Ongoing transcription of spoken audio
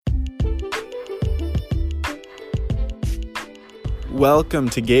Welcome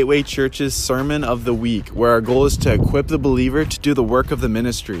to Gateway Church's Sermon of the Week, where our goal is to equip the believer to do the work of the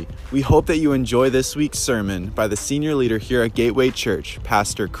ministry. We hope that you enjoy this week's sermon by the senior leader here at Gateway Church,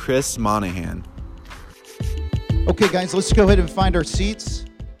 Pastor Chris Monahan. Okay, guys, let's go ahead and find our seats.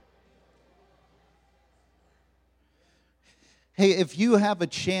 Hey, if you have a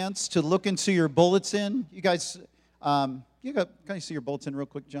chance to look into your bulletin, you guys, can I see your bulletin real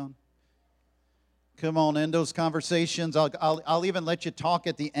quick, John? Come on, end those conversations. I'll even let you talk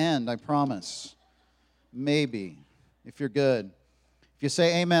at the end, I promise. Maybe, if you're good. If you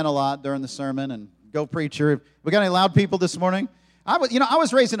say amen a lot during the sermon, and go preacher. We got any loud people this morning? I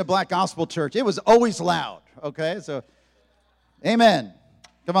was raised in a black gospel church. It was always loud, okay? So, amen.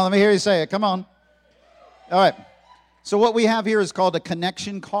 Come on, let me hear you say it. Come on. All right. So what we have here is called a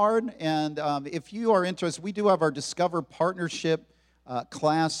connection card, and if you are interested, we do have our Discover Partnership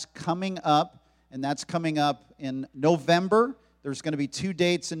class coming up. And that's coming up in November. There's going to be 2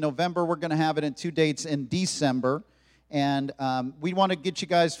 dates in November. We're going to have it in 2 dates in December. And we want to get you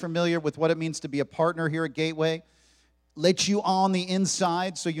guys familiar with what it means to be a partner here at Gateway. Let you on the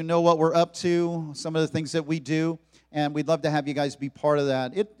inside so you know what we're up to, some of the things that we do. And we'd love to have you guys be part of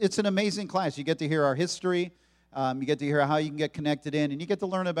that. It's an amazing class. You get to hear our history. You get to hear how you can get connected in. And you get to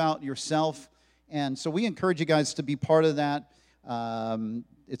learn about yourself. And so we encourage you guys to be part of that.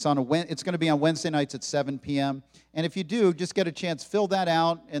 It's going to be on Wednesday nights at 7 p.m. And if you do, just get a chance, fill that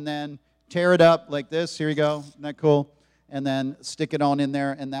out, and then tear it up like this. Here you go. Isn't that cool? And then stick it on in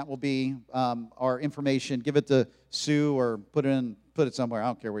there, and that will be our information. Give it to Sue or put it somewhere. I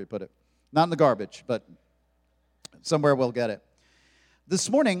don't care where you put it. Not in the garbage, but somewhere we'll get it. This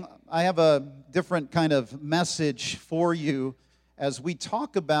morning, I have a different kind of message for you as we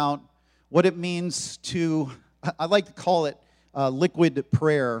talk about what it means to, I like to call it, liquid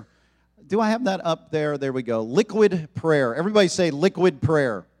prayer. Do I have that up there? There we go. Liquid prayer. Everybody say liquid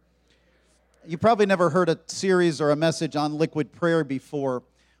prayer. You probably never heard a series or a message on liquid prayer before,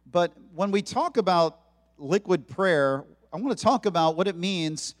 but when we talk about liquid prayer, I want to talk about what it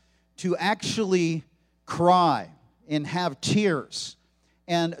means to actually cry and have tears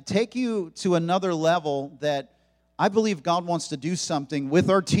and take you to another level that I believe God wants to do something with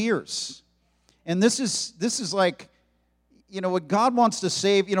our tears. And this is like, what God wants to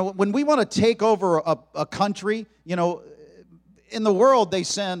save, when we want to take over a country, in the world they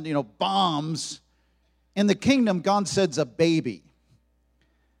send, bombs. In the kingdom, God sends a baby.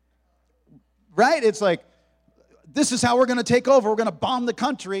 Right? It's like, this is how we're going to take over. We're going to bomb the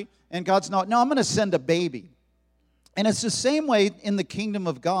country. And God's not, no, I'm going to send a baby. And it's the same way in the kingdom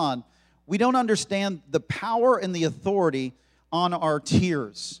of God. We don't understand the power and the authority on our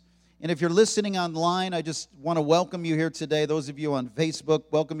tears. And if you're listening online, I just want to welcome you here today. Those of you on Facebook,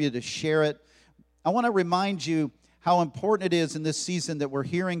 welcome you to share it. I want to remind you how important it is in this season that we're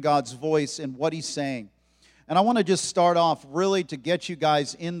hearing God's voice and what He's saying. And I want to just start off really to get you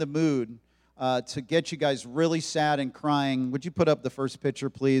guys in the mood, to get you guys really sad and crying. Would you put up the first picture,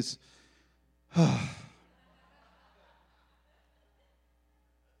 please?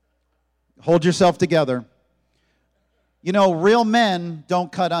 Hold yourself together. Real men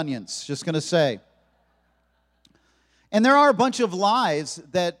don't cut onions, just going to say. And there are a bunch of lies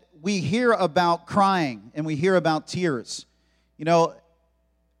that we hear about crying and we hear about tears.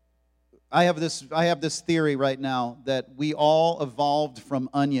 I have this theory right now that we all evolved from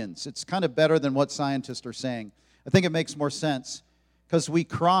onions. It's kind of better than what scientists are saying. I think it makes more sense because we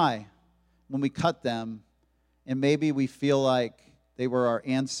cry when we cut them, and maybe we feel like they were our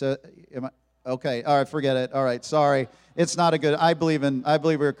ancestors. Okay, all right, forget it. All right, sorry. It's not a good, I believe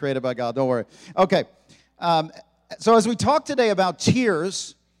we were created by God. Don't worry. Okay, so as we talk today about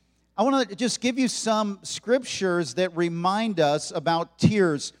tears, I want to just give you some scriptures that remind us about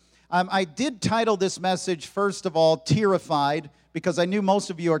tears. I did title this message, first of all, Tearified, because I knew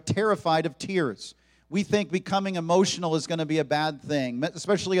most of you are terrified of tears. We think becoming emotional is going to be a bad thing,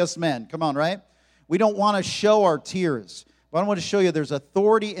 especially us men. Come on, right? We don't want to show our tears. But I want to show you there's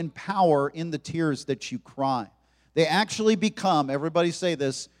authority and power in the tears that you cry. They actually become, everybody say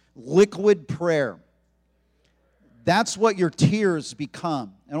this, liquid prayer. That's what your tears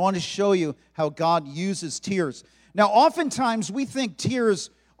become. And I want to show you how God uses tears. Now, oftentimes we think tears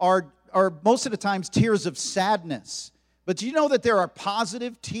are most of the times tears of sadness. But do you know that there are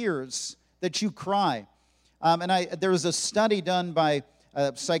positive tears that you cry? There was a study done by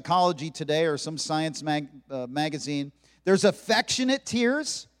Psychology Today or some science magazine. There's affectionate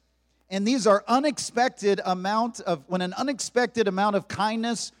tears, and these are when an unexpected amount of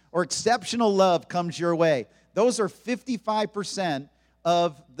kindness or exceptional love comes your way. Those are 55%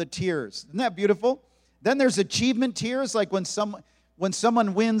 of the tears. Isn't that beautiful? Then there's achievement tears, like when when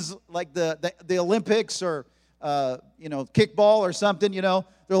someone wins like the Olympics or kickball or something, they're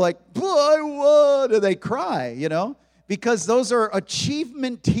like, I won, and they cry, because those are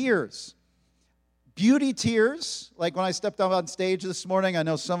achievement tears. Beauty tears, like when I stepped out on stage this morning, I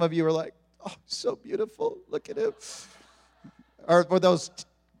know some of you were like, oh, so beautiful, look at him. Or were those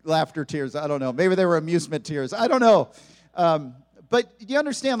laughter tears? I don't know. Maybe they were amusement tears. I don't know. But you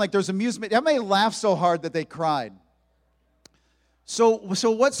understand, like there's amusement. Everybody laughed so hard that they cried. So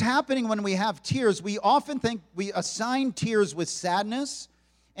what's happening when we have tears? We often think we assign tears with sadness,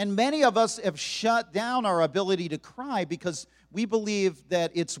 and many of us have shut down our ability to cry because we believe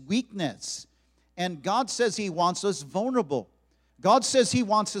that it's weakness. And God says He wants us vulnerable. God says He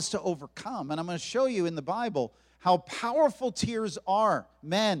wants us to overcome. And I'm going to show you in the Bible how powerful tears are.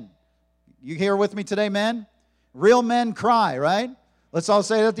 Men, you here with me today, men? Real men cry, right? Let's all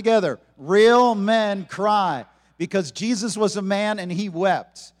say that together. Real men cry. Because Jesus was a man and He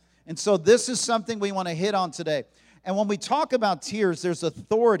wept. And so this is something we want to hit on today. And when we talk about tears, there's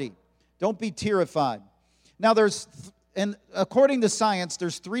authority. Don't be terrified. Now and according to science,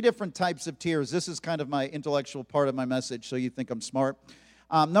 there's 3 different types of tears. This is kind of my intellectual part of my message, so you think I'm smart.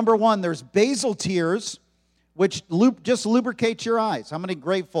 Number 1, there's basal tears, which just lubricate your eyes. How many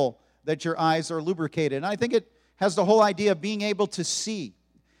grateful that your eyes are lubricated? And I think it has the whole idea of being able to see.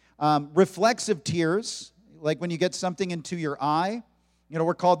 Reflexive tears, like when you get something into your eye,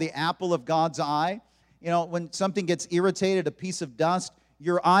 we're called the apple of God's eye. When something gets irritated, a piece of dust,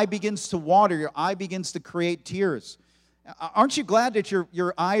 your eye begins to water, your eye begins to create tears. Aren't you glad that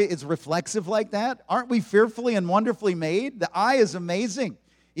your eye is reflexive like that? Aren't we fearfully and wonderfully made? The eye is amazing.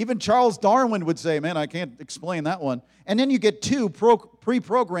 Even Charles Darwin would say, man, I can't explain that one. And then you get 2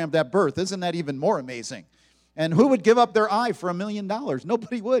 pre-programmed at birth. Isn't that even more amazing? And who would give up their eye for $1 million?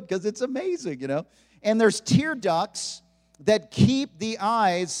 Nobody would, because it's amazing, And there's tear ducts that keep the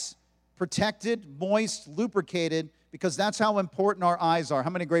eyes protected, moist, lubricated, because that's how important our eyes are. How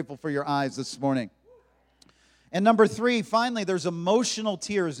many are grateful for your eyes this morning? And number 3, finally, there's emotional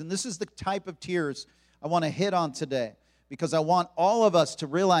tears. And this is the type of tears I want to hit on today, because I want all of us to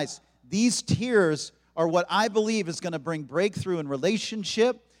realize these tears are what I believe is going to bring breakthrough in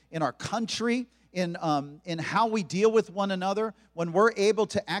relationship, in our country, in how we deal with one another. When we're able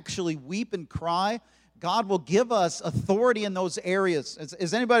to actually weep and cry, God will give us authority in those areas.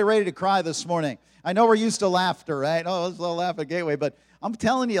 Is anybody ready to cry this morning? I know we're used to laughter, right? Oh, let's laugh at Gateway. But I'm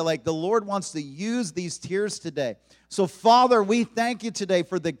telling you, like the Lord wants to use these tears today. So, Father, we thank you today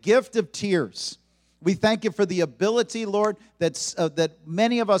for the gift of tears. We thank you for the ability, Lord, that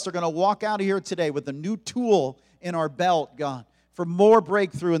many of us are going to walk out of here today with a new tool in our belt, God, for more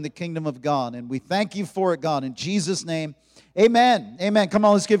breakthrough in the kingdom of God. And we thank you for it, God. In Jesus' name, amen. Amen. Come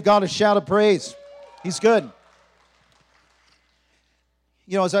on, let's give God a shout of praise. He's good.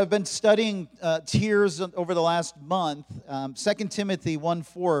 As I've been studying tears over the last month, 2 Timothy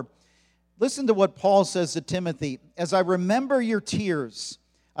 1:4, listen to what Paul says to Timothy. As I remember your tears,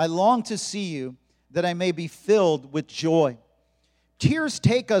 I long to see you, that I may be filled with joy. Tears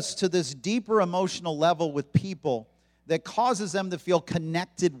take us to this deeper emotional level with people that causes them to feel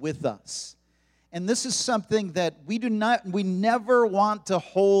connected with us. And this is something that we never want to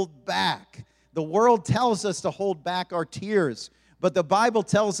hold back. The world tells us to hold back our tears, but the Bible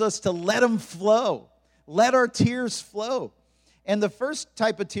tells us to let them flow. Let our tears flow. And the first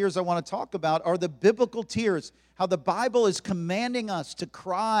type of tears I want to talk about are the biblical tears, how the Bible is commanding us to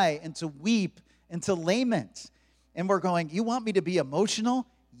cry and to weep and to lament. And we're going, you want me to be emotional?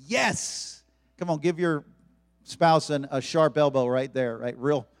 Yes. Come on, give your spouse a sharp elbow right there, right?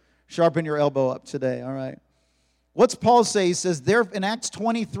 Real sharpen your elbow up today, all right? What's Paul say? He says, there in Acts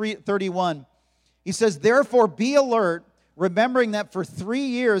 23:31, he says, therefore be alert, remembering that for 3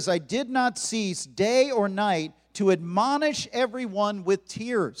 years I did not cease day or night to admonish everyone with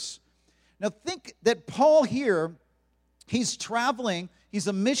tears. Now think that Paul here, he's traveling, he's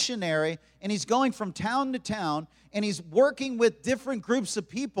a missionary, and he's going from town to town, and he's working with different groups of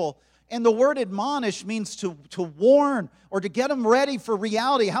people. And the word admonish means to warn or to get them ready for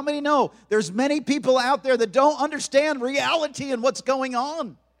reality. How many know there's many people out there that don't understand reality and what's going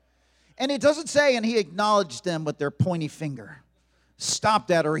on? And it doesn't say, and he acknowledged them with their pointy finger. Stop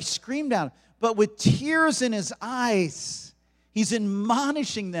that, or he screamed at them. But with tears in his eyes, he's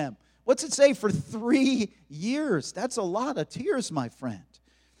admonishing them. What's it say? For 3 years. That's a lot of tears, my friend.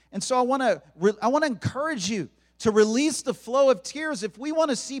 And so I want to encourage you to release the flow of tears. If we want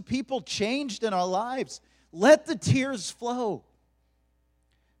to see people changed in our lives, let the tears flow.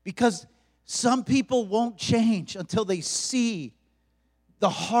 Because some people won't change until they see the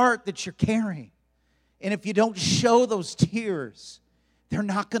heart that you're carrying. And if you don't show those tears, they're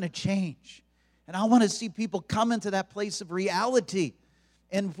not going to change. And I want to see people come into that place of reality.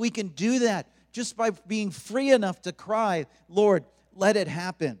 And if we can do that just by being free enough to cry, Lord, let it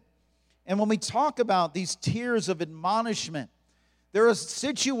happen. And when we talk about these tears of admonishment, there are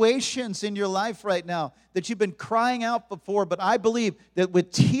situations in your life right now that you've been crying out before, but I believe that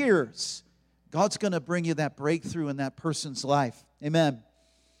with tears, God's going to bring you that breakthrough in that person's life. Amen.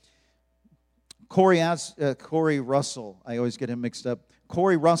 Corey Russell, I always get him mixed up.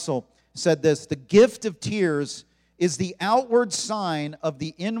 Corey Russell said this: the gift of tears is the outward sign of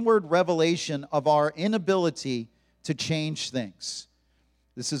the inward revelation of our inability to change things.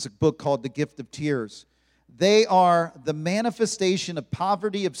 This is a book called The Gift of Tears. They are the manifestation of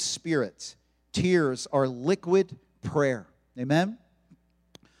poverty of spirit. Tears are liquid prayer. Amen?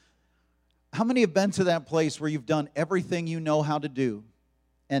 How many have been to that place where you've done everything you know how to do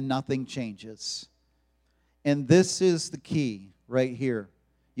and nothing changes? And this is the key right here.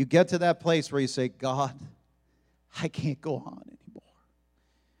 You get to that place where you say, God, I can't go on anymore.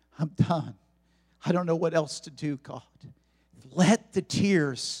 I'm done. I don't know what else to do, God. Let the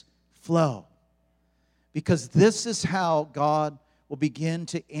tears flow. Because this is how God will begin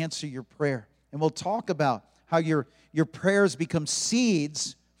to answer your prayer. And we'll talk about how your prayers become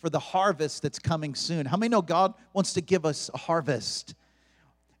seeds for the harvest that's coming soon. How many know God wants to give us a harvest?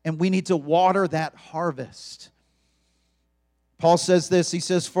 And we need to water that harvest. Paul says this, he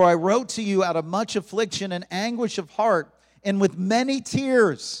says, for I wrote to you out of much affliction and anguish of heart and with many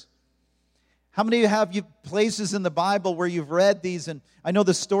tears. How many of you have places in the Bible where you've read these? And I know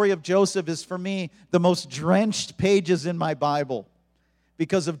the story of Joseph is, for me, the most drenched pages in my Bible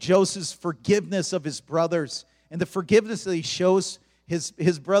because of Joseph's forgiveness of his brothers and the forgiveness that he shows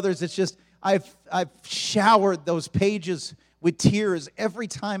his brothers. It's just, I've showered those pages with tears every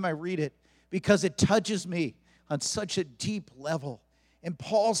time I read it because it touches me on such a deep level. And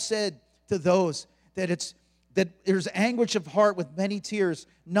Paul said to those that there's anguish of heart with many tears,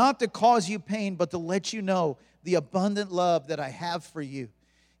 not to cause you pain, but to let you know the abundant love that I have for you.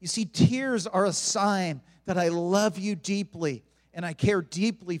 You see, tears are a sign that I love you deeply and I care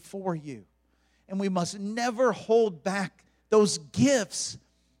deeply for you. And we must never hold back those gifts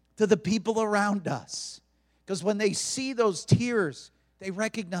to the people around us. Because when they see those tears, they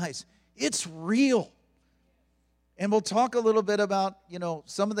recognize it's real. And we'll talk a little bit about,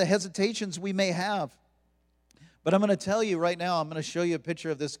 some of the hesitations we may have. But I'm going to tell you right now, I'm going to show you a picture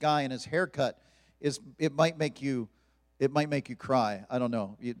of this guy, and his haircut it might make you cry. I don't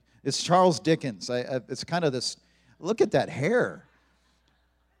know. It's Charles Dickens. It's kind of this, look at that hair.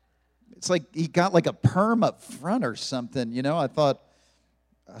 It's like he got like a perm up front or something,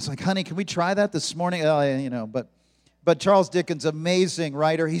 I was like, honey, can we try that this morning? But Charles Dickens, amazing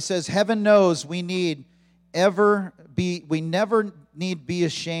writer. He says, heaven knows we never need be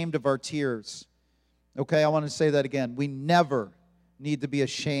ashamed of our tears. Okay, I want to say that again. We never need to be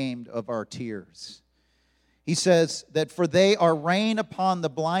ashamed of our tears. He says that for they are rain upon the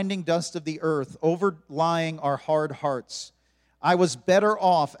blinding dust of the earth, overlying our hard hearts. I was better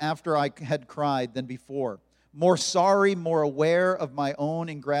off after I had cried than before, more sorry, more aware of my own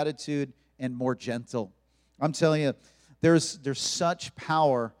ingratitude, and more gentle. I'm telling you, there's such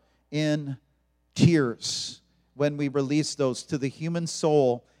power in tears when we release those to the human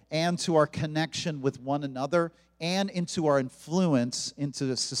soul and to our connection with one another and into our influence into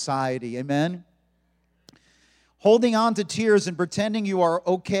the society. Amen? Holding on to tears and pretending you are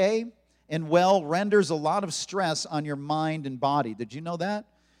okay and well renders a lot of stress on your mind and body. Did you know that?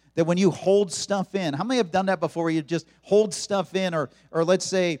 That when you hold stuff in, how many have done that before, where you just hold stuff in, or let's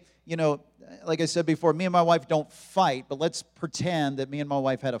say, like I said before, me and my wife don't fight, but let's pretend that me and my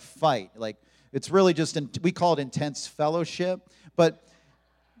wife had a fight. Like, it's really just, we call it intense fellowship, but,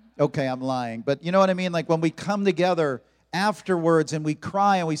 okay, I'm lying, but you know what I mean? Like when we come together afterwards and we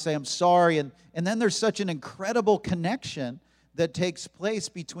cry and we say, I'm sorry, and then there's such an incredible connection that takes place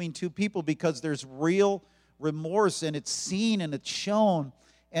between two people because there's real remorse and it's seen and it's shown.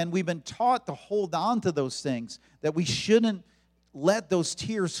 And we've been taught to hold on to those things, that we shouldn't let those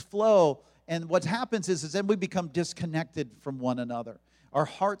tears flow. And what happens is then we become disconnected from one another. Our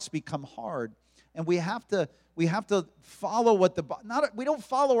hearts become hard. And we have to follow we don't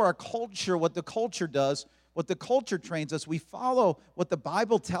follow our culture, what the culture does, what the culture trains us. We follow what the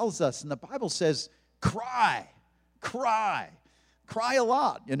Bible tells us. And the Bible says, cry a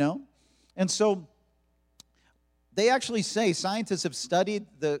lot, And so they actually say, scientists have studied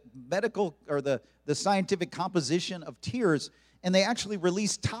the medical or the scientific composition of tears, and they actually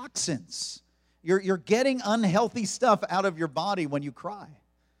release toxins. You're getting unhealthy stuff out of your body when you cry.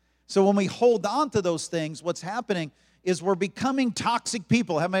 So when we hold on to those things, what's happening is we're becoming toxic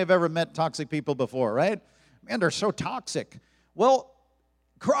people. How many have ever met toxic people before, right? Man, they're so toxic. Well,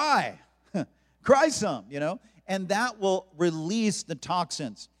 cry. Cry some, and that will release the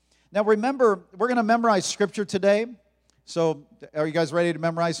toxins. Now remember, we're going to memorize Scripture today. So are you guys ready to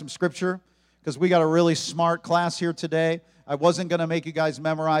memorize some Scripture? Because we got a really smart class here today. I wasn't going to make you guys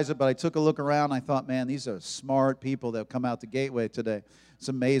memorize it, but I took a look around. I thought, man, these are smart people that have come out to Gateway today. It's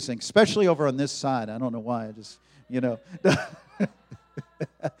amazing, especially over on this side. I don't know why. I just,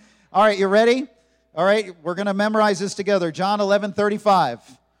 All right, you ready? All right, we're going to memorize this together. John 11:35.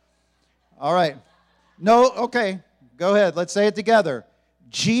 All right. No, okay. Go ahead. Let's say it together.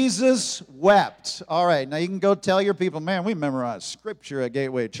 Jesus wept. All right, now you can go tell your people, man, we memorized Scripture at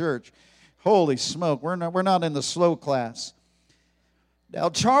Gateway Church. Holy smoke, we're not in the slow class. Now,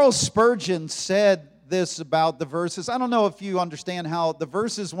 Charles Spurgeon said this about the verses. I don't know if you understand how the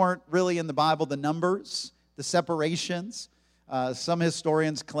verses weren't really in the Bible, the numbers, the separations. Some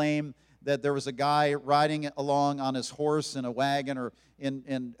historians claim that there was a guy riding along on his horse in a wagon or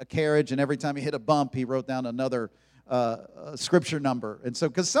in a carriage, and every time he hit a bump, he wrote down another Scripture number. And so,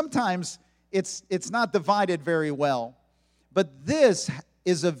 because sometimes it's not divided very well. But this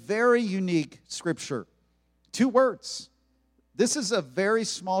is a very unique Scripture. 2 words. This is a very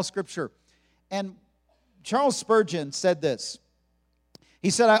small Scripture. And Charles Spurgeon said this.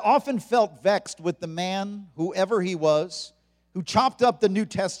 He said, I often felt vexed with the man, whoever he was, who chopped up the New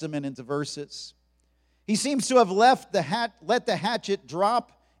Testament into verses. He seems to have let the hatchet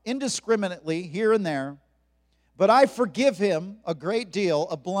drop indiscriminately here and there. But I forgive him a great deal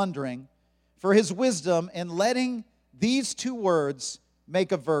of blundering for his wisdom in letting these 2 words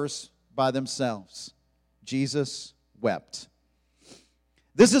make a verse by themselves. Jesus wept.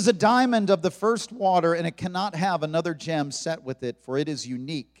 This is a diamond of the first water, and it cannot have another gem set with it, for it is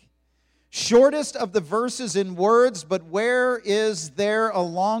unique. Shortest of the verses in words, but where is there a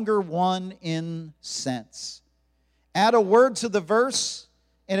longer one in sense? Add a word to the verse,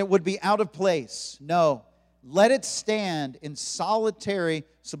 and it would be out of place. No, let it stand in solitary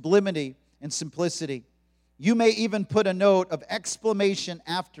sublimity and simplicity. You may even put a note of exclamation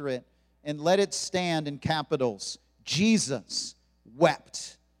after it, and let it stand in capitals. Jesus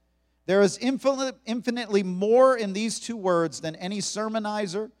wept. There is infinitely more in these 2 words than any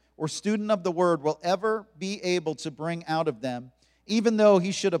sermonizer or student of the Word will ever be able to bring out of them, even though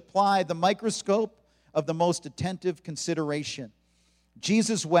he should apply the microscope of the most attentive consideration.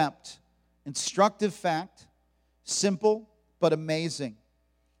 Jesus wept. Instructive fact, simple but amazing,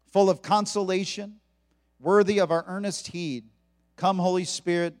 full of consolation, worthy of our earnest heed. Come, Holy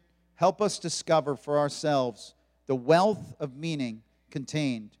Spirit, help us discover for ourselves the wealth of meaning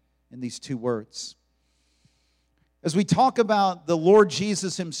contained in these 2 words. As we talk about the Lord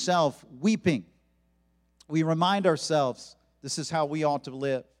Jesus himself weeping, we remind ourselves this is how we ought to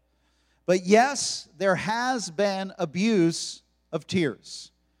live. But yes, there has been abuse of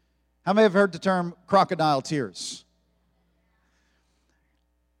tears. How many have heard the term crocodile tears?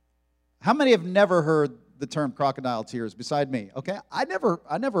 How many have never heard the term crocodile tears beside me? Okay, I never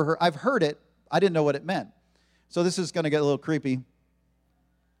heard. I've heard it. I didn't know what it meant. So this is going to get a little creepy.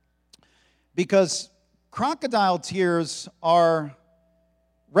 Because crocodile tears are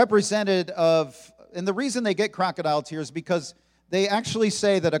represented of, and the reason they get crocodile tears is because they actually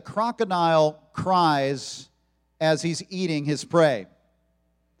say that a crocodile cries as he's eating his prey.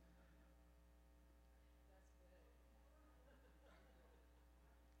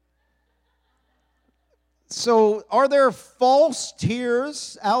 So are there false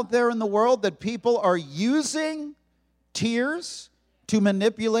tears out there in the world that people are using tears to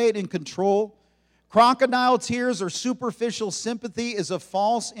manipulate and control? Crocodile tears or superficial sympathy is a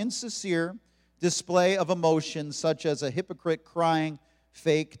false, insincere display of emotion, such as a hypocrite crying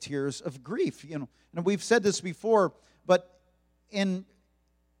fake tears of grief. And we've said this before, but in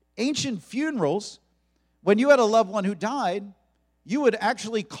ancient funerals, when you had a loved one who died, you would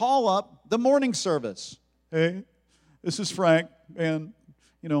actually call up the mourning service. Hey, this is Frank, and,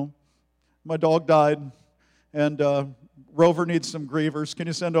 my dog died, and Rover needs some grievers. Can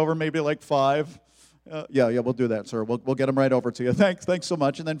you send over maybe like 5? Yeah, we'll do that, sir. We'll get them right over to you. Thanks so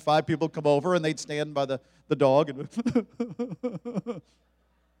much. And then 5 people come over, and they'd stand by the dog. And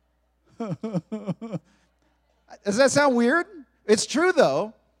does that sound weird? It's true,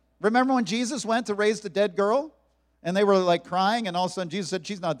 though. Remember when Jesus went to raise the dead girl? And they were like crying, and all of a sudden Jesus said,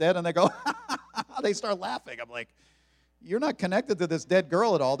 she's not dead. And they go, they start laughing. I'm like, you're not connected to this dead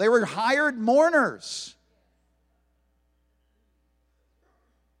girl at all. They were hired mourners.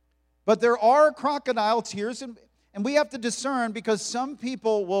 But there are crocodile tears, And we have to discern, because some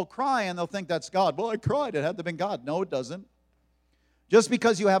people will cry and they'll think that's God. Well, I cried. It had to have been God. No, it doesn't. Just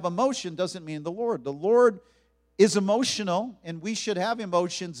because you have emotion doesn't mean the Lord. The Lord is emotional, and we should have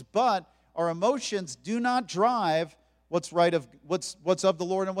emotions, but our emotions do not drive what's of the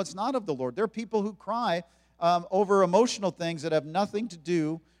Lord and what's not of the Lord. There are people who cry over emotional things that have nothing to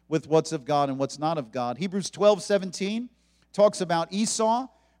do with what's of God and what's not of God. Hebrews 12:17 talks about Esau.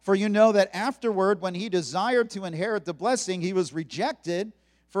 For you know that afterward, when he desired to inherit the blessing, he was rejected,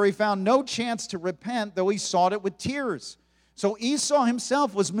 for he found no chance to repent, though he sought it with tears. So Esau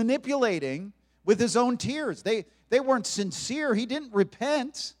himself was manipulating with his own tears. They weren't sincere. He didn't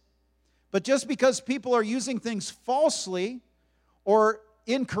repent. But just because people are using things falsely or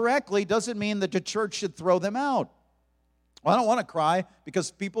incorrectly doesn't mean that the church should throw them out. Well, I don't want to cry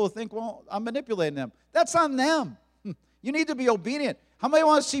because people think, well, I'm manipulating them. That's on them. You need to be obedient. How many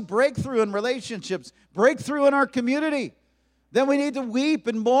want to see breakthrough in relationships, breakthrough in our community? Then we need to weep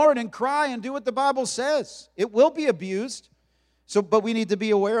and mourn and cry and do what the Bible says. It will be abused, but we need to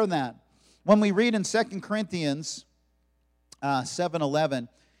be aware of that. When we read in 2 Corinthians 7:11,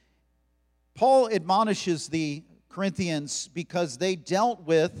 Paul admonishes the Corinthians because they dealt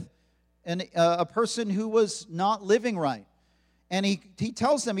with a person who was not living right. And he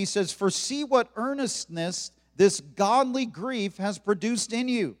tells them, he says, "For see what earnestness this godly grief has produced in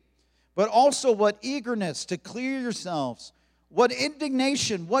you, but also what eagerness to clear yourselves, what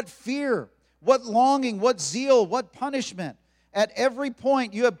indignation, what fear, what longing, what zeal, what punishment. At every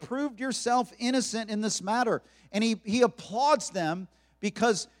point you have proved yourself innocent in this matter." And he applauds them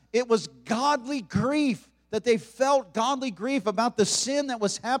because it was godly grief, that they felt godly grief about the sin that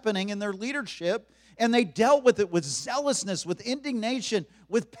was happening in their leadership, and they dealt with it with zealousness, with indignation,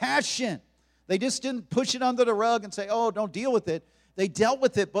 with passion. They just didn't push it under the rug and say, oh, don't deal with it. They dealt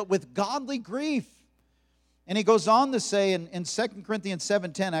with it, but with godly grief. And he goes on to say in 2 Corinthians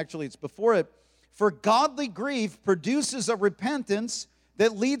 7:10, actually it's before it, "For godly grief produces a repentance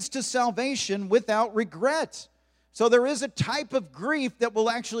that leads to salvation without regret." So there is a type of grief that will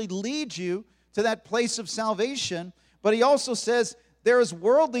actually lead you to that place of salvation. But he also says there is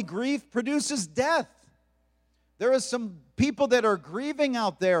worldly grief produces death. There are some people that are grieving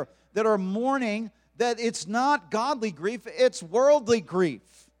out there, that are mourning, that it's not godly grief, it's worldly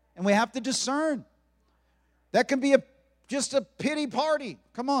grief. And we have to discern. That can be just a pity party.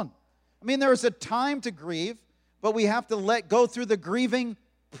 Come on. I mean, there is a time to grieve, but we have to go through the grieving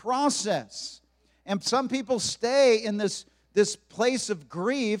process. And some people stay in this place of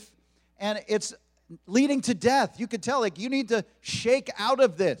grief, and it's leading to death. You could tell, you need to shake out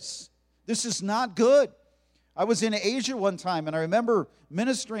of this. This is not good. I was in Asia one time, and I remember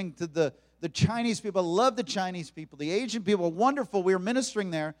ministering to the Chinese people. I love the Chinese people. The Asian people were wonderful. We were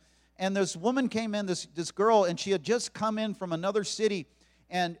ministering there, and this woman came in, this girl, and she had just come in from another city,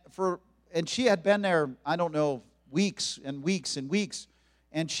 and she had been there, I don't know, weeks and weeks and weeks,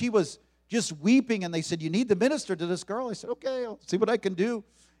 and she was just weeping, and they said, "You need to minister to this girl." I said, "Okay, I'll see what I can do."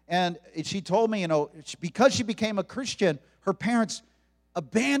 And she told me, because she became a Christian, her parents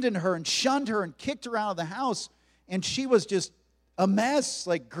abandoned her and shunned her and kicked her out of the house. And she was just a mess,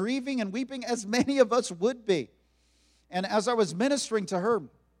 like grieving and weeping, as many of us would be. And as I was ministering to her,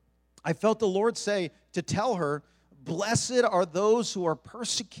 I felt the Lord say to tell her, "Blessed are those who are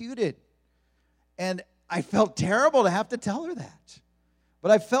persecuted." And I felt terrible to have to tell her that.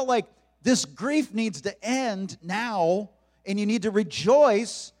 But I felt like this grief needs to end now, and you need to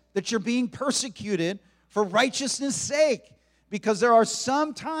rejoice that you're being persecuted for righteousness' sake. Because there are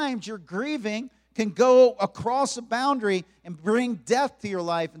some times your grieving can go across a boundary and bring death to your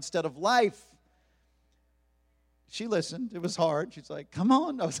life instead of life. She listened. It was hard. She's like, "Come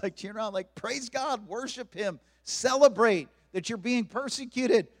on." I was like cheering around, like, praise God, worship Him, celebrate that you're being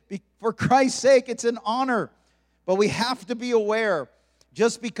persecuted. For Christ's sake, it's an honor. But we have to be aware,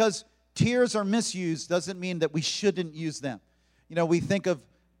 just because tears are misused doesn't mean that we shouldn't use them. We think of,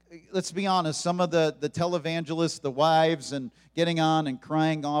 let's be honest, some of the televangelists, the wives, and getting on and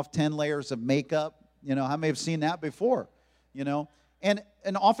crying off 10 layers of makeup. How many have seen that before? And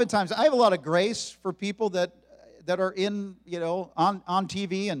oftentimes I have a lot of grace for people that are in, on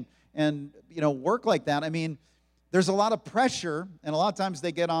TV and work like that. I mean, there's a lot of pressure, and a lot of times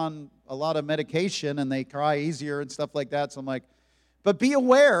they get on a lot of medication and they cry easier and stuff like that. So I'm like, but be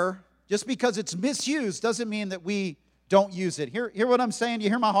aware, just because it's misused doesn't mean that we don't use it. Hear what I'm saying? You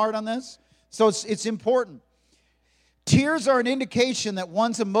hear my heart on this? So it's important. Tears are an indication that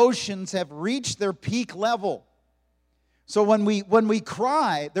one's emotions have reached their peak level. So when we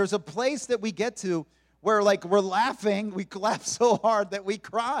cry, there's a place that we get to where, like, we're laughing, we laugh so hard that we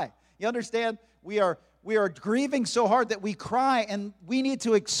cry. You understand? We are we are grieving so hard that we cry, and we need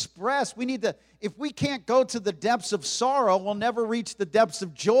to express, if we can't go to the depths of sorrow, we'll never reach the depths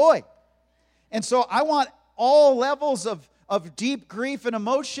of joy. And so I want all levels of deep grief and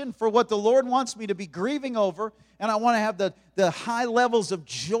emotion for what the Lord wants me to be grieving over, and I want to have the high levels of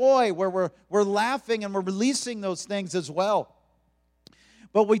joy where we're laughing and we're releasing those things as well.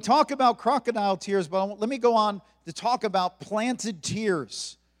 But we talk about crocodile tears, but let me go on to talk about planted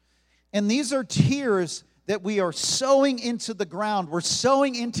tears. And these are tears that we are sowing into the ground. We're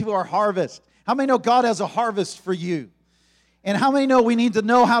sowing into our harvest. How many know God has a harvest for you? And how many know we need to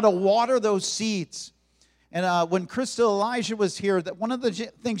know how to water those seeds? And when Crystal Elijah was here, that one of the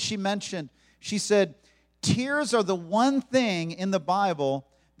things she mentioned, she said, tears are the one thing in the Bible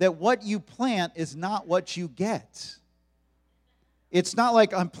that what you plant is not what you get. It's not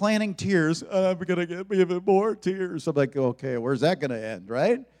like I'm planting tears, I'm going to get even more tears. I'm like, okay, where's that going to end,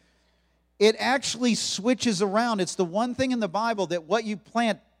 right? It actually switches around. It's the one thing in the Bible that what you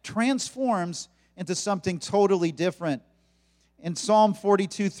plant transforms into something totally different. In Psalm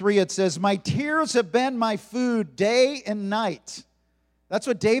 42:3, it says, my tears have been my food day and night. That's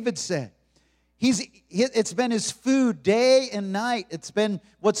what David said. It's been his food day and night. It's been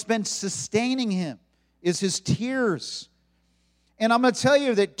what's been sustaining him is his tears. And I'm going to tell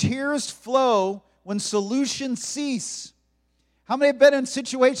you that tears flow when solutions cease. How many have been in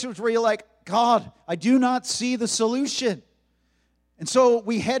situations where you're like, God, I do not see the solution? And so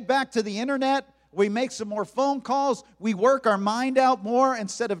we head back to the internet, we make some more phone calls, we work our mind out more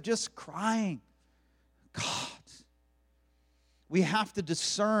instead of just crying. God, we have to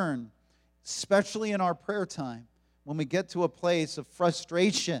discern, especially in our prayer time, when we get to a place of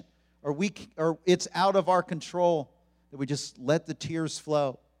frustration or it's out of our control, that we just let the tears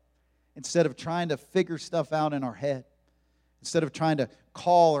flow instead of trying to figure stuff out in our head, instead of trying to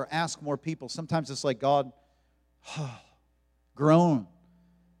call or ask more people. Sometimes it's like, God, groan,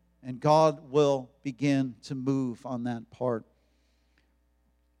 and God will begin to move on that part.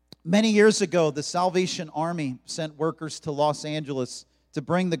 Many years ago, the Salvation Army sent workers to Los Angeles to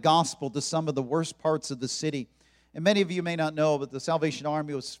bring the gospel to some of the worst parts of the city. And many of you may not know, but the Salvation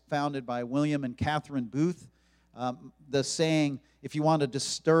Army was founded by William and Catherine Booth. The saying,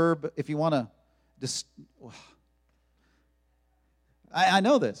 I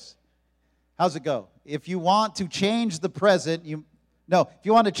know this. How's it go? If you want to change the present, if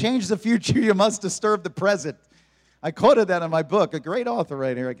you want to change the future, you must disturb the present. I quoted that in my book. A great author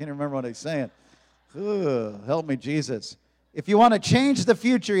right here. I can't remember what he's saying. Help me, Jesus. If you want to change the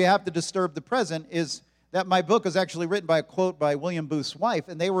future, you have to disturb the present. My book was actually written by a quote by William Booth's wife,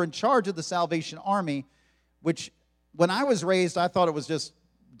 and they were in charge of the Salvation Army, which when I was raised, I thought it was just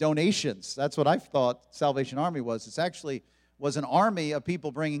donations. That's what I thought Salvation Army was. It actually was an army of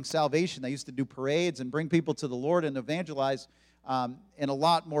people bringing salvation. They used to do parades and bring people to the Lord and evangelize in a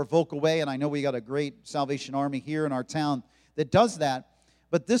lot more vocal way. And I know we got a great Salvation Army here in our town that does that.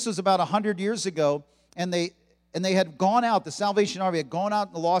 But this was about 100 years ago, and they had gone out, the Salvation Army had gone out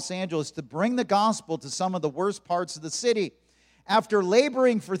in Los Angeles to bring the gospel to some of the worst parts of the city. After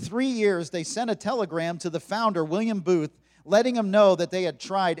laboring for 3 years, they sent a telegram to the founder, William Booth, letting him know that they had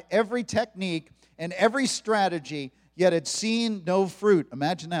tried every technique and every strategy, yet had seen no fruit.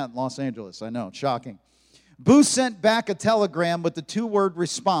 Imagine that in Los Angeles. I know, shocking. Booth sent back a telegram with the 2-word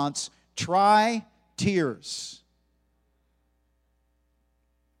response, try tears.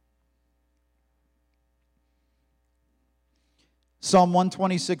 Psalm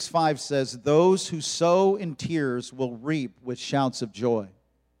 126:5 says, those who sow in tears will reap with shouts of joy.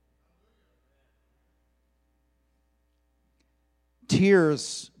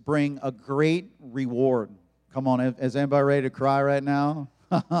 Tears bring a great reward. Come on, is anybody ready to cry right now?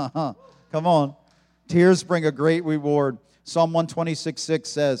 Come on. Tears bring a great reward. Psalm 126:6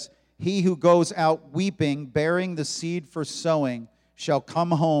 says, he who goes out weeping, bearing the seed for sowing, shall come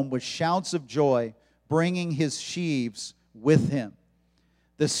home with shouts of joy, bringing his sheaves with him.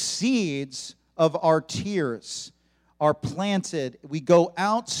 The seeds of our tears are planted. We go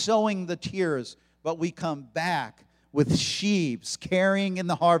out sowing the tears, but we come back with sheaves carrying in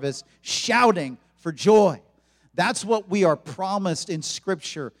the harvest, shouting for joy. That's what we are promised in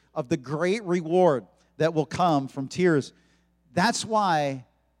Scripture of the great reward that will come from tears. That's why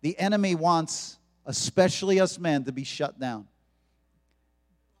the enemy wants, especially us men, to be shut down.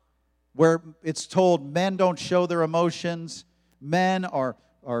 Where it's told men don't show their emotions, men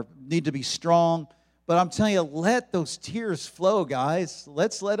need to be strong. But I'm telling you, let those tears flow, guys.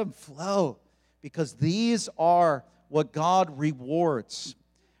 Let's let them flow, because these are what God rewards.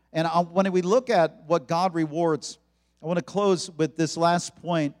 And when we look at what God rewards, I want to close with this last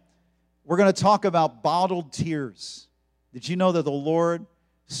point. We're going to talk about bottled tears. Did you know that the Lord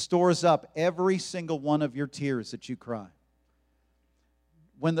stores up every single one of your tears that you cry?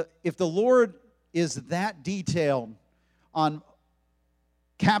 If the Lord is that detailed on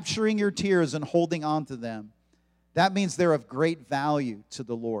capturing your tears and holding on to them, that means they're of great value to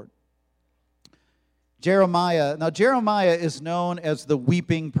the Lord. Jeremiah is known as the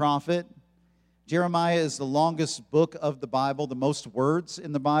weeping prophet. Jeremiah is the longest book of the Bible, the most words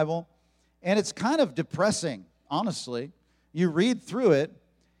in the Bible. And it's kind of depressing, honestly. You read through it,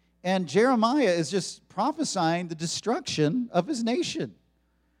 and Jeremiah is just prophesying the destruction of his nation.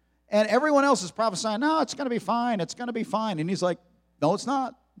 And everyone else is prophesying, no, it's going to be fine, it's going to be fine. And he's like, no, it's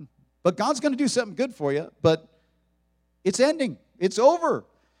not. But God's going to do something good for you, but it's ending. It's over.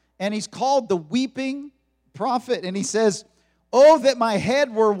 And he's called the weeping prophet. And he says, oh, that my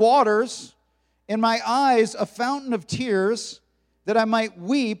head were waters and my eyes a fountain of tears, that I might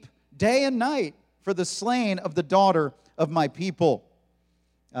weep day and night for the slain of the daughter of my people.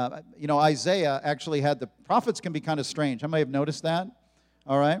 Isaiah actually had the prophets can be kind of strange. I may have noticed that.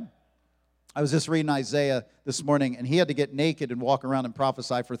 All right. I was just reading Isaiah this morning, and he had to get naked and walk around and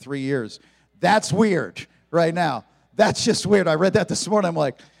prophesy for 3 years. That's weird right now. That's just weird. I read that this morning. I'm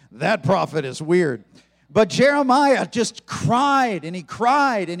like, that prophet is weird. But Jeremiah just cried, and he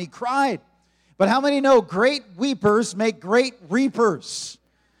cried, and he cried. But how many know great weepers make great reapers?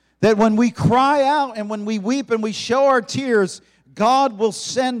 That when we cry out and when we weep and we show our tears, God will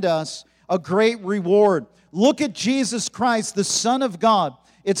send us a great reward. Look at Jesus Christ, the Son of God.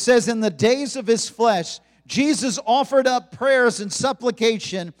 It says in the days of his flesh, Jesus offered up prayers and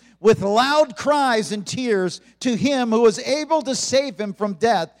supplication with loud cries and tears to him who was able to save him from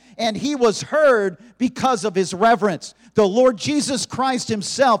death, and he was heard because of his reverence. The Lord Jesus Christ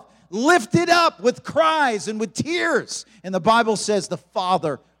himself lifted up with cries and with tears, and the Bible says the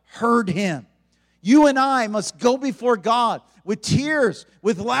Father heard him. You and I must go before God with tears,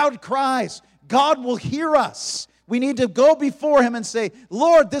 with loud cries. God will hear us. We need to go before him and say,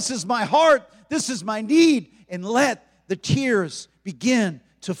 Lord, this is my heart, this is my need, and let the tears begin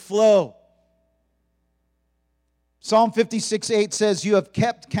to flow. Psalm 56:8 says, you have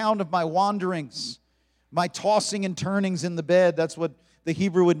kept count of my wanderings, my tossing and turnings in the bed. That's what the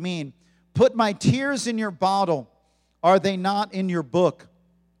Hebrew would mean. Put my tears in your bottle. Are they not in your book?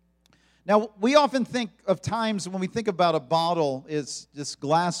 Now, we often think of times when we think about a bottle, is this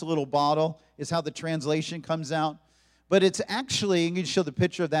glass little bottle, is how the translation comes out. But it's actually, you can show the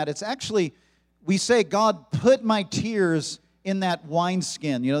picture of that, it's actually, we say, God, put my tears in that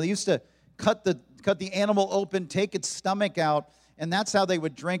wineskin. You know, they used to cut the animal open, take its stomach out, and that's how they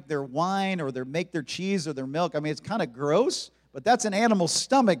would drink their wine or make their cheese or their milk. I mean, it's kind of gross, but that's an animal's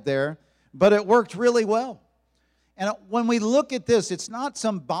stomach there, but it worked really well. And when we look at this, it's not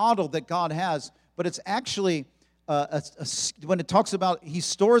some bottle that God has, but it's actually, when it talks about, he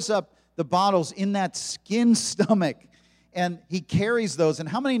stores up the bottles in that skin stomach, and he carries those. And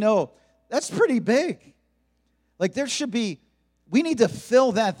how many know that's pretty big? Like we need to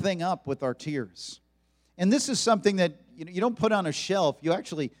fill that thing up with our tears. And this is something that you don't put on a shelf.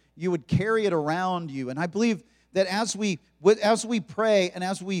 You would carry it around you. And I believe that as we pray and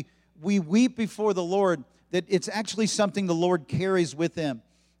as we weep before the Lord, that it's actually something the Lord carries with him.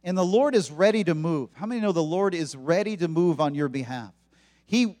 And the Lord is ready to move. How many know the Lord is ready to move on your behalf?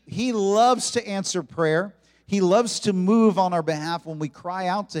 He loves to answer prayer. He loves to move on our behalf when we cry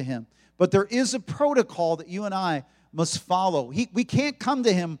out to him. But there is a protocol that you and I must follow. We can't come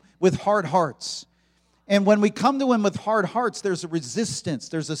to him with hard hearts. And when we come to him with hard hearts, there's a resistance,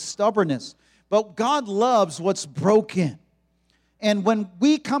 there's a stubbornness. But God loves what's broken. And when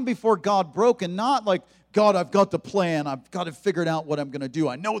we come before God broken, not like, God, I've got the plan. I've got it figured out what I'm going to do.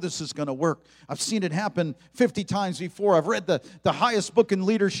 I know this is going to work. I've seen it happen 50 times before. I've read the highest book in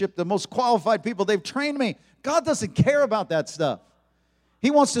leadership, the most qualified people. They've trained me. God doesn't care about that stuff.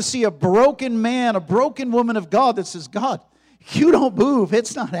 He wants to see a broken man, a broken woman of God that says, God, you don't move.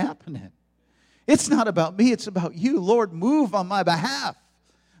 It's not happening. It's not about me. It's about you. Lord, move on my behalf.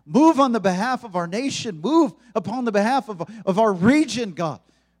 Move on the behalf of our nation. Move upon the behalf of our region, God.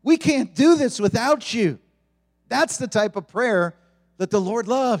 We can't do this without you. That's the type of prayer that the Lord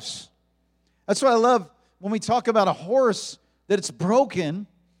loves. That's why I love when we talk about a horse that it's broken.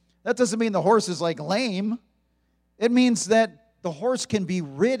 That doesn't mean the horse is like lame. It means that the horse can be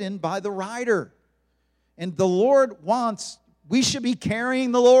ridden by the rider. And the Lord we should be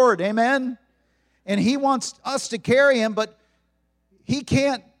carrying the Lord. Amen? And he wants us to carry him, but he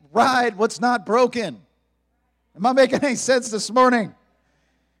can't ride what's not broken. Am I making any sense this morning?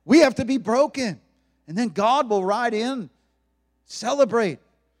 We have to be broken. And then God will ride in, celebrate.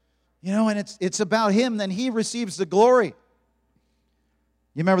 And it's about him, then he receives the glory.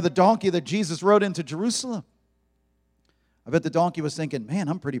 You remember the donkey that Jesus rode into Jerusalem? I bet the donkey was thinking, man,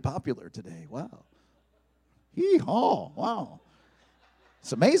 I'm pretty popular today. Wow. Hee-haw. Wow.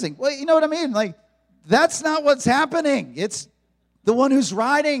 It's amazing. Well, you know what I mean? Like, that's not what's happening. It's the one who's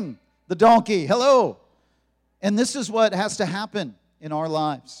riding the donkey. Hello. And this is what has to happen in our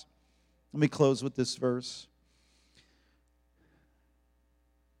lives. Let me close with this verse.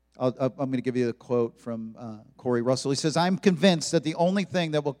 I'm going to give you a quote from Corey Russell. He says, I'm convinced that the only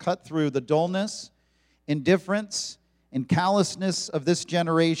thing that will cut through the dullness, indifference, and callousness of this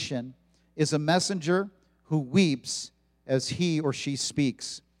generation is a messenger who weeps as he or she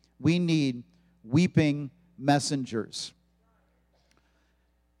speaks. We need weeping messengers.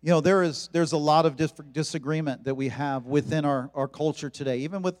 There's a lot of disagreement that we have within our culture today,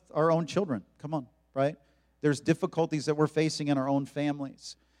 even with our own children. Come on, right? There's difficulties that we're facing in our own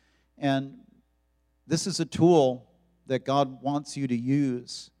families. And this is a tool that God wants you to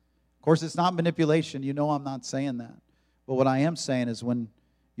use. Of course, it's not manipulation. I'm not saying that. But what I am saying is when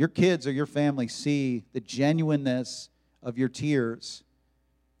your kids or your family see the genuineness of your tears,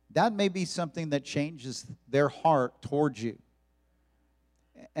 that may be something that changes their heart towards you.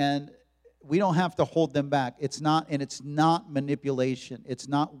 And we don't have to hold them back. It's not manipulation. It's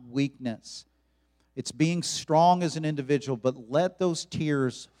not weakness. It's being strong as an individual, but let those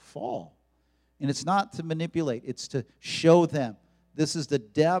tears fall. And it's not to manipulate. It's to show them, this is the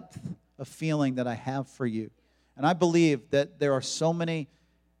depth of feeling that I have for you. And I believe that there are so many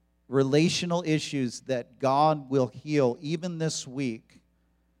relational issues that God will heal even this week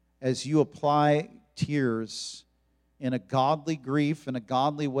as you apply tears in a godly grief, in a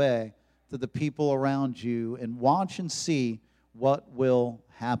godly way to the people around you, and watch and see what will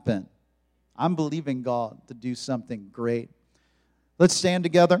happen. I'm believing God to do something great. Let's stand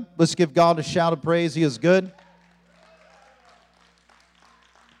together. Let's give God a shout of praise. He is good.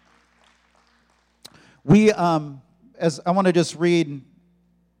 As I want to just read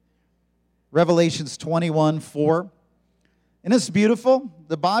Revelations 21:4. And it's beautiful.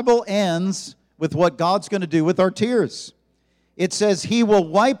 The Bible ends with what God's going to do with our tears. It says, He will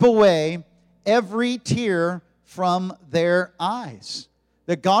wipe away every tear from their eyes.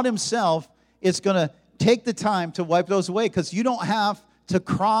 That God Himself is going to take the time to wipe those away, because you don't have to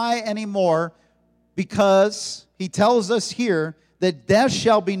cry anymore, because He tells us here that death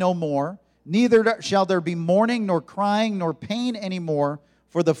shall be no more, neither shall there be mourning, nor crying, nor pain anymore,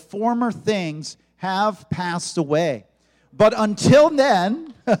 for the former things have passed away. But until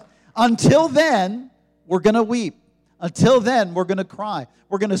then, we're going to weep. Until then, we're going to cry.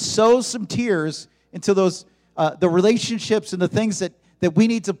 We're going to sow some tears into those the relationships and the things that we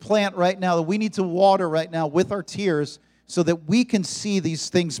need to plant right now, that we need to water right now with our tears, so that we can see these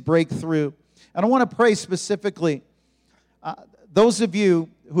things break through. And I want to pray specifically, those of you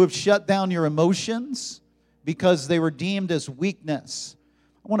who have shut down your emotions because they were deemed as weakness.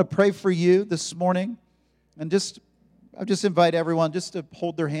 I want to pray for you this morning, and I just invite everyone just to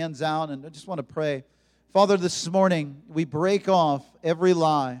hold their hands out, and I just want to pray. Father, this morning we break off every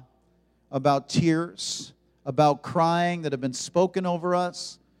lie about tears, about crying that have been spoken over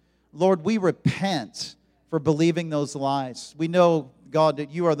us. Lord, we repent for believing those lies. We know, God,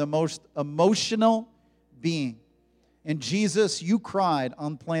 that you are the most emotional being. And Jesus, you cried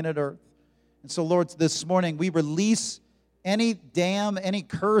on planet Earth. And so, Lord, this morning we release any dam, any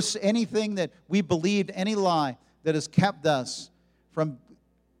curse, anything that we believed, any lie that has kept us from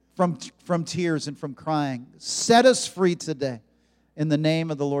tears and from crying. Set us free today in the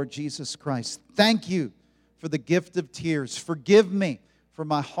name of the Lord Jesus Christ. Thank you for the gift of tears. Forgive me for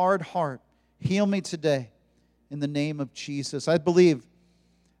my hard heart. Heal me today in the name of Jesus. I believe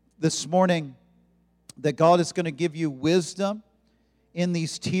this morning that God is going to give you wisdom in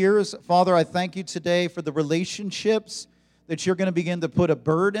these tears. Father, I thank you today for the relationships that you're going to begin to put a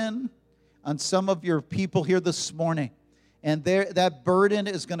burden on some of your people here this morning. And that burden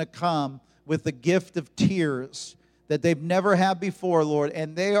is going to come with the gift of tears that they've never had before, Lord.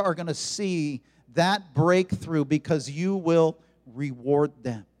 And they are going to see that breakthrough because you will reward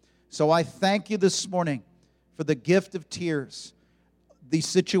them. So I thank you this morning for the gift of tears, these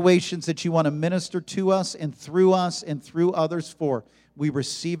situations that you want to minister to us and through others for. We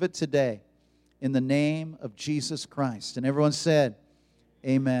receive it today in the name of Jesus Christ. And everyone said,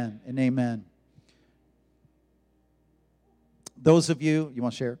 amen and amen. Those of you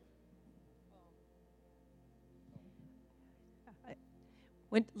want to share?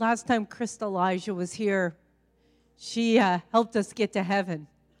 Last time Krista Elijah was here, she helped us get to heaven,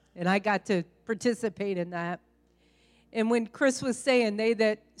 and I got to participate in that. And when Chris was saying, they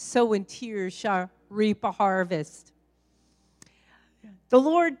that sow in tears shall reap a harvest. The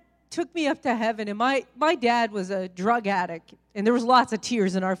Lord took me up to heaven, and my dad was a drug addict, and there was lots of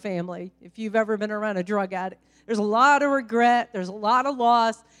tears in our family. If you've ever been around a drug addict, there's a lot of regret, there's a lot of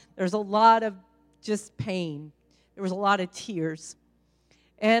loss, there's a lot of just pain. There was a lot of tears.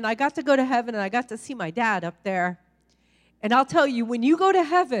 And I got to go to heaven, and I got to see my dad up there. And I'll tell you, when you go to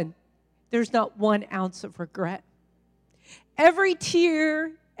heaven, there's not 1 ounce of regret. Every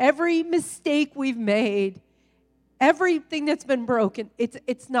tear, every mistake we've made, everything that's been broken,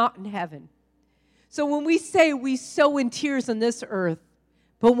 it's not in heaven. So when we say we sow in tears on this earth,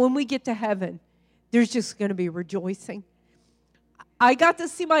 but when we get to heaven, there's just going to be rejoicing. I got to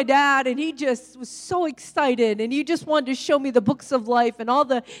see my dad, and he just was so excited, and he just wanted to show me the books of life and all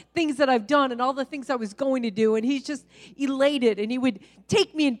the things that I've done and all the things I was going to do, and he's just elated, and he would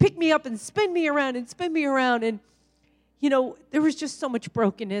take me and pick me up and spin me around, and you know, there was just so much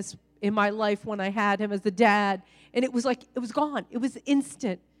brokenness in my life when I had him as a dad, and it was like, it was gone. It was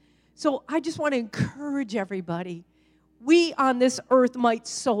instant. So I just want to encourage everybody. We on this earth might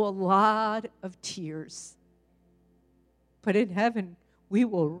sow a lot of tears, but in heaven, we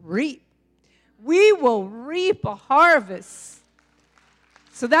will reap. We will reap a harvest.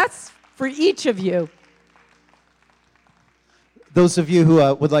 So that's for each of you. Those of you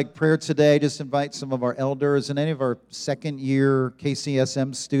who would like prayer today, just invite some of our elders and any of our second-year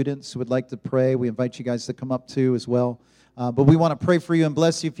KCSM students who would like to pray. We invite you guys to come up too as well. But we want to pray for you and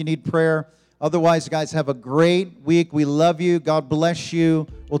bless you if you need prayer. Otherwise, guys, have a great week. We love you. God bless you.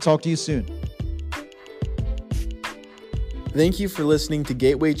 We'll talk to you soon. Thank you for listening to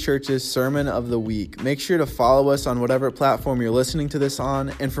Gateway Church's Sermon of the Week. Make sure to follow us on whatever platform you're listening to this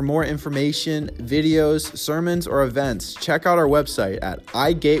on. And for more information, videos, sermons, or events, check out our website at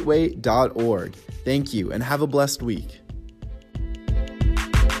igateway.org. Thank you, and have a blessed week.